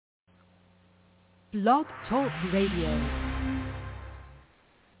Blog Talk Radio.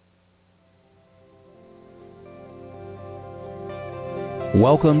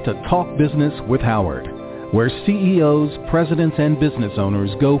 Welcome to Talk Business with Howard, where CEOs, presidents, and business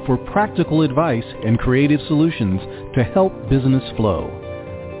owners go for practical advice and creative solutions to help business flow.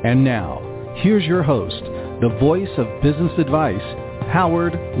 And now, here's your host, the voice of business advice,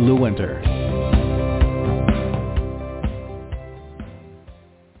 Howard Lewinter.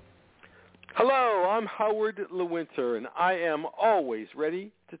 Hello, I'm Howard Lewinter, and I am always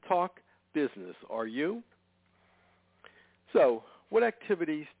ready to talk business. Are you? So, what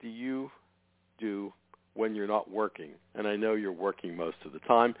activities do you do when you're not working? And I know you're working most of the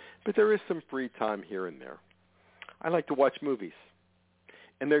time, but there is some free time here and there. I like to watch movies.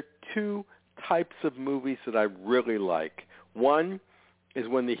 And there are two types of movies that I really like. One is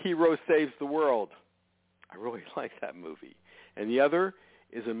when the hero saves the world. I really like that movie. And the other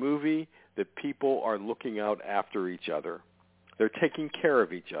is a movie that people are looking out after each other. They're taking care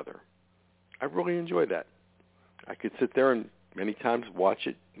of each other. I really enjoy that. I could sit there and many times watch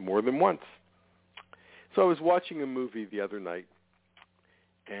it more than once. So I was watching a movie the other night,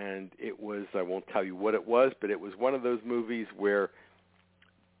 and it was, I won't tell you what it was, but it was one of those movies where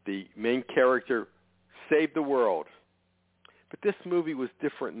the main character saved the world. But this movie was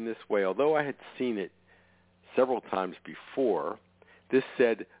different in this way. Although I had seen it several times before, this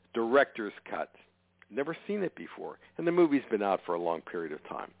said director's cut. Never seen it before. And the movie's been out for a long period of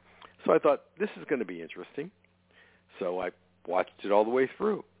time. So I thought, this is going to be interesting. So I watched it all the way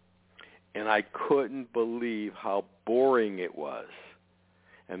through. And I couldn't believe how boring it was.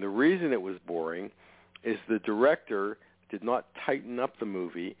 And the reason it was boring is the director did not tighten up the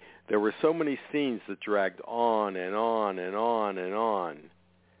movie. There were so many scenes that dragged on and on and on and on.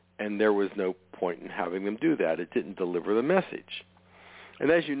 And there was no point in having them do that. It didn't deliver the message. And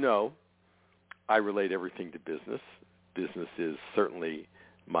as you know, I relate everything to business. Business is certainly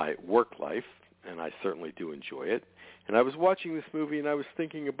my work life, and I certainly do enjoy it. And I was watching this movie, and I was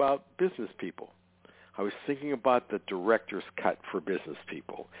thinking about business people. I was thinking about the director's cut for business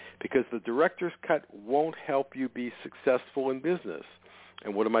people, because the director's cut won't help you be successful in business.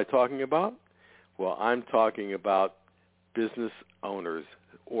 And what am I talking about? Well, I'm talking about business owners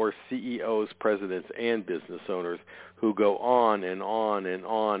or CEOs, presidents, and business owners who go on and on and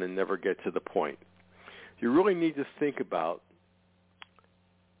on and never get to the point. You really need to think about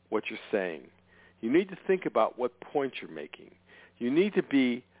what you're saying. You need to think about what point you're making. You need to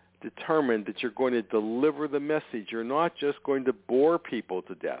be determined that you're going to deliver the message. You're not just going to bore people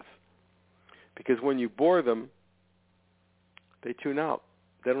to death. Because when you bore them, they tune out.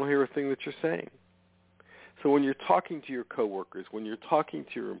 They don't hear a thing that you're saying. So when you're talking to your coworkers, when you're talking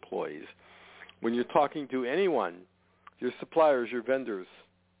to your employees, when you're talking to anyone, your suppliers, your vendors,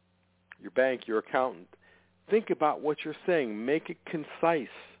 your bank, your accountant, think about what you're saying. Make it concise.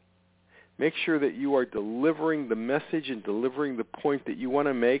 Make sure that you are delivering the message and delivering the point that you want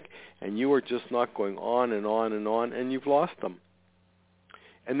to make, and you are just not going on and on and on, and you've lost them.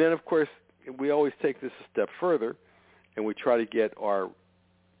 And then, of course, we always take this a step further, and we try to get our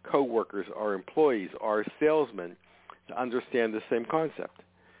co-workers, our employees, our salesmen to understand the same concept.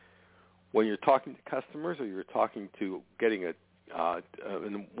 When you're talking to customers or you're talking to getting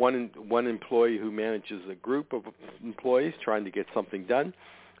one employee who manages a group of employees trying to get something done,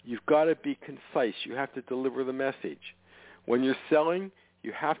 you've got to be concise. You have to deliver the message. When you're selling,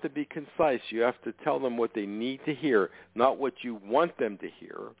 you have to be concise. You have to tell them what they need to hear, not what you want them to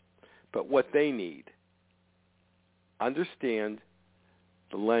hear, but what they need. Understand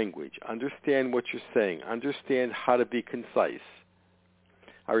the language. Understand what you're saying. Understand how to be concise.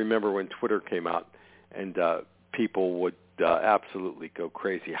 I remember when Twitter came out and people would absolutely go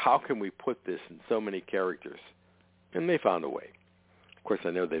crazy. How can we put this in so many characters? And they found a way. Of course,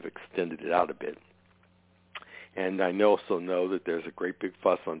 I know they've extended it out a bit. And I also know that there's a great big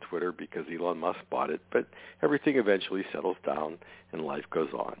fuss on Twitter because Elon Musk bought it, but everything eventually settles down and life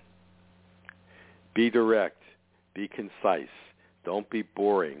goes on. Be direct. Be concise. Don't be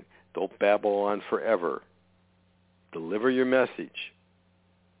boring. Don't babble on forever. Deliver your message.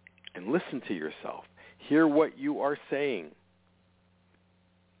 And listen to yourself. Hear what you are saying.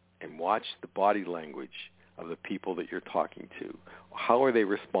 And watch the body language of the people that you're talking to. How are they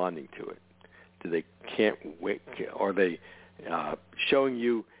responding to it? Do they can't wait? Are they showing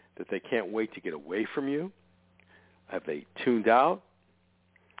you that they can't wait to get away from you? Have they tuned out?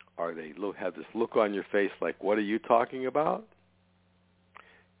 Are they have this look on your face like, what are you talking about?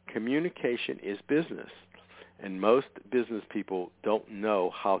 Communication is business, and most business people don't know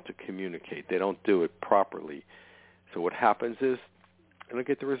how to communicate. They don't do it properly. So what happens is they don't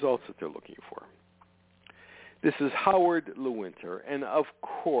get the results that they're looking for. This is Howard Lewinter, and of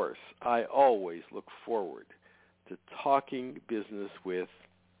course, I always look forward to talking business with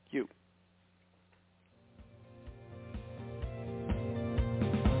you.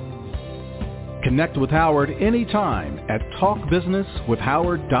 Connect with Howard anytime at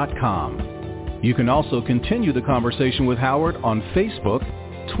talkbusinesswithhoward.com. You can also continue the conversation with Howard on Facebook,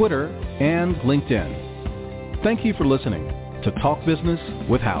 Twitter, and LinkedIn. Thank you for listening to Talk Business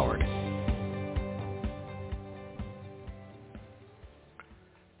with Howard.